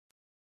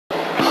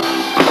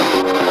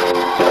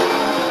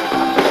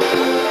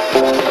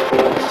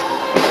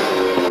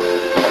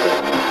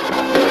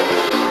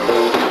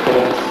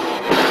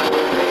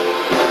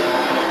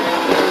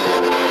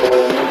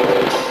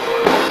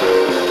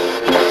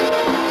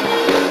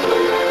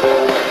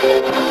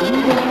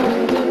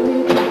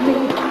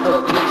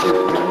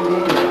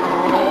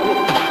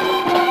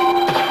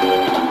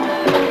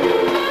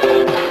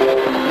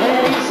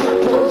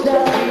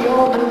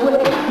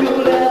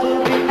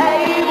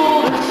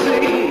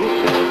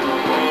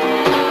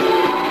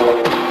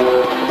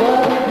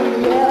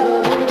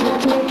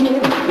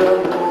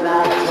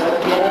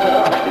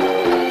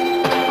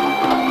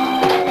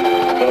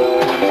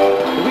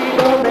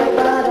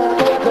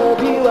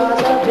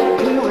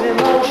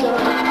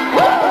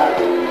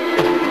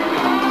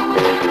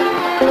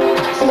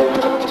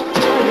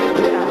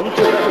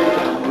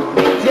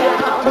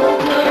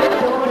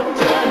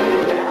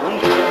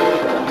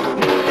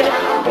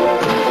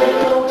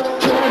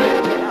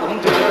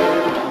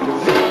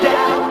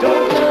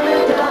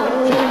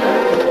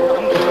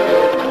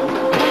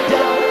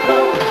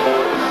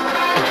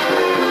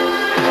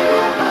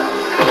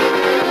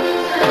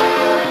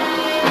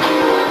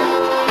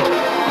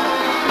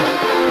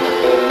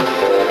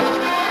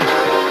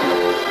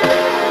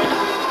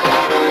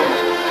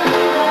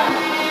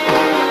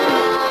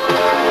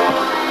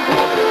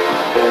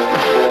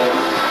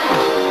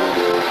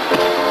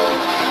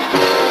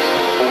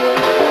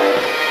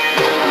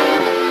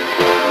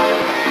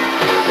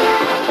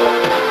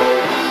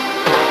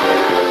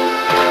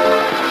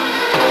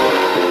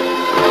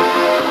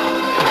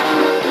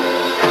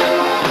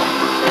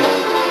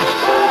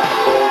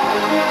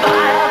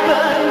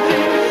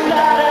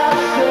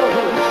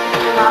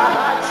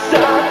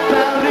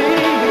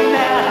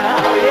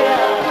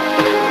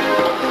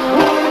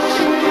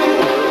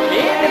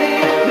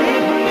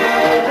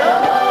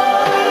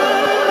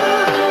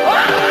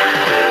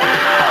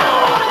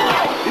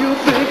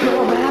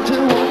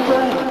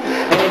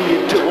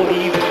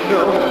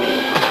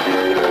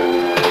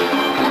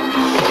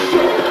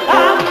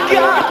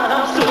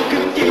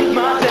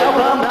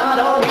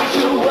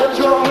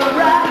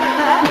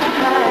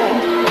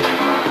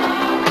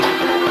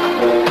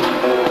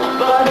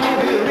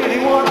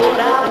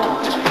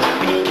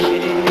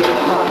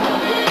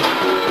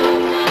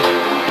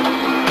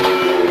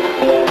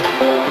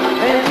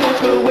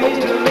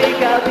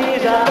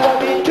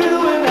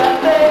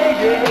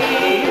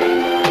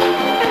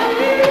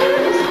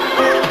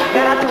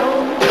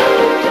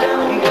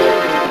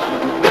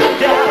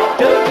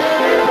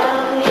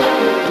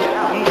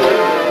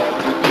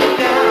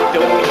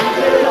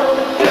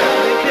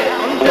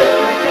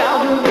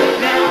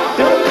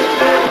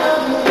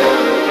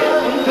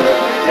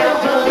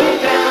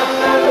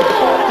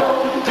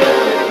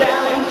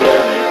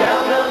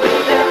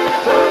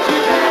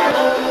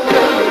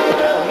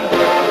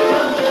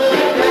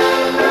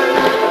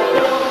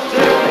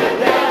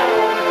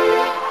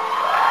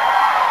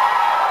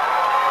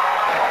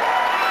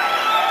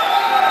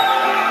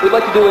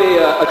to do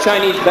a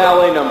Chinese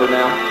ballet number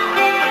now.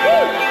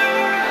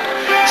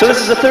 So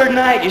this is the third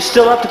night. You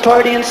still up to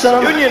partying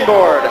some? Union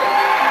board.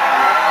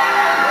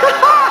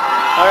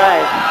 All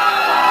right.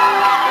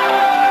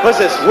 What's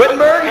this,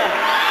 Wittenberg?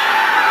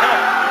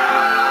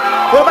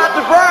 What about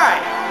DeVry?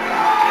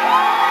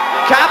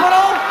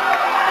 Capital?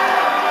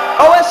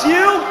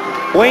 OSU?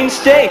 Wayne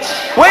State.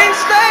 Wayne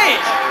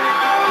State!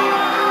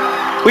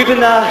 We've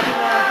been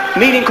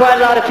meeting quite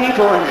a lot of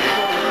people and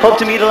hope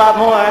to meet a lot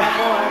more.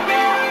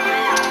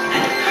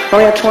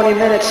 Only have 20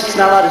 minutes. It's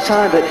not a lot of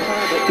time, but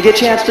if you get a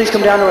chance, please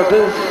come down to our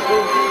booth.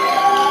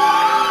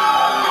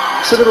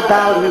 It's a little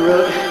ballad we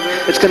wrote.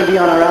 It's going to be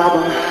on our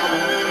album.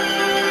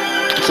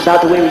 It's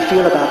about the way we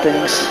feel about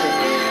things.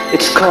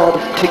 It's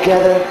called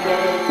Together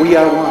We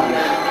Are One.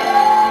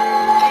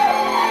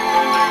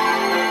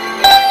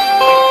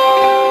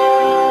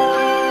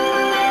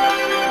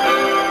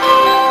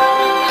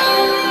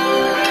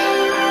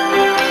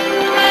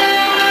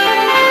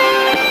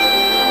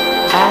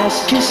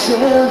 Ask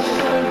yourself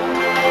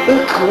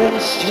a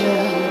question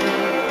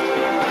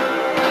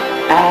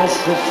as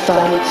the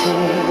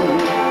fighting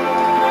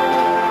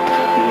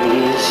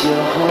nears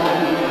your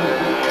home.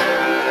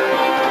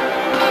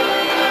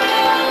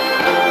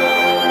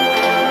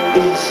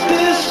 Is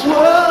this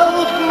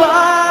world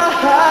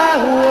my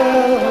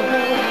world?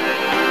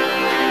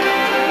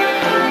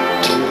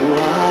 Do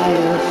I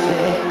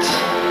affect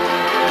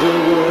the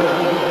world?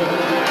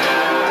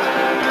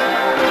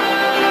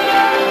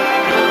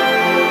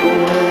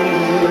 When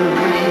you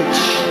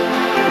reach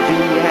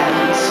the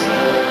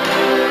answer,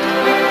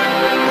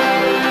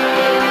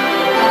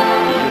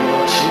 your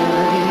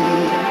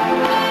journey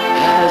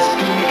has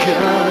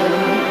begun.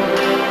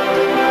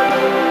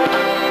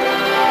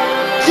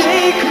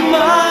 Take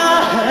my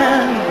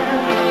hand,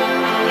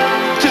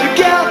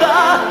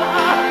 together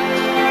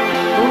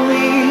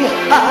we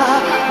are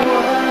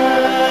one.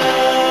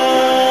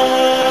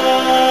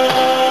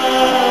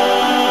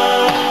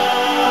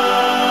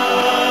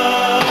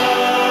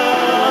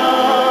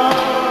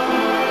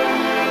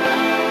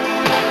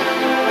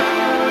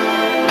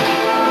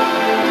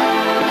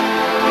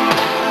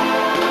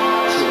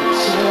 So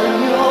turn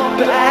your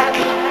back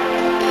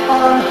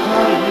on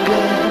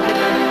hunger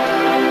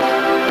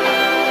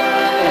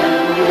and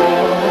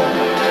war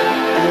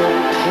and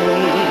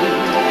pain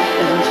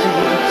and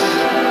hate.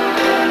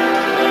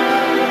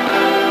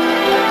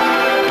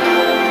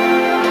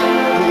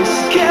 This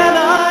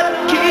cannot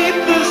keep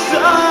the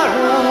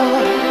sorrow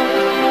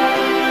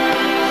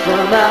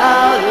from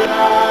our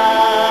lives.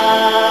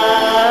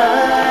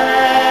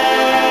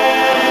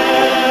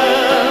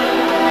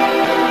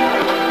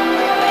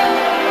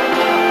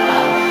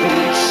 Our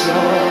feet so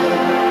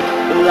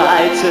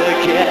light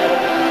together.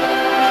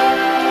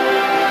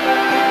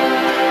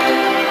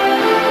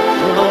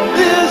 From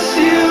this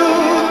you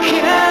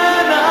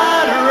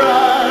cannot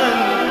run.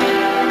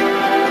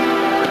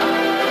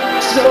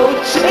 So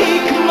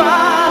take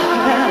my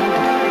hand,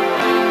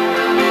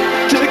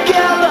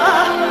 together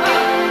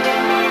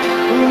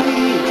we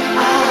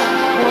are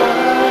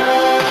one.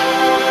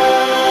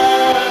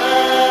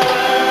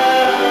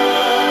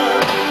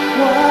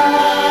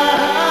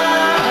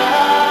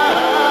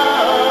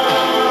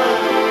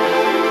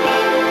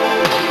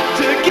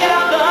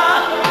 Together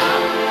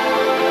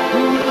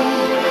we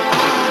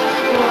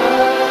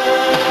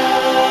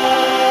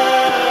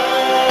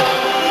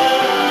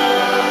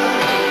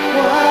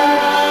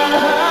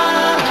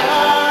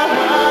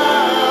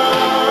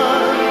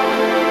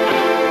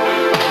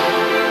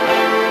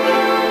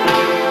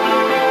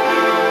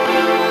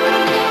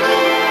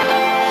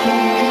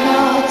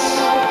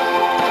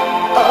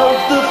of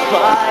the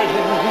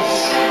fires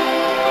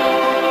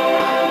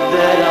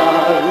that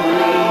are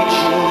real.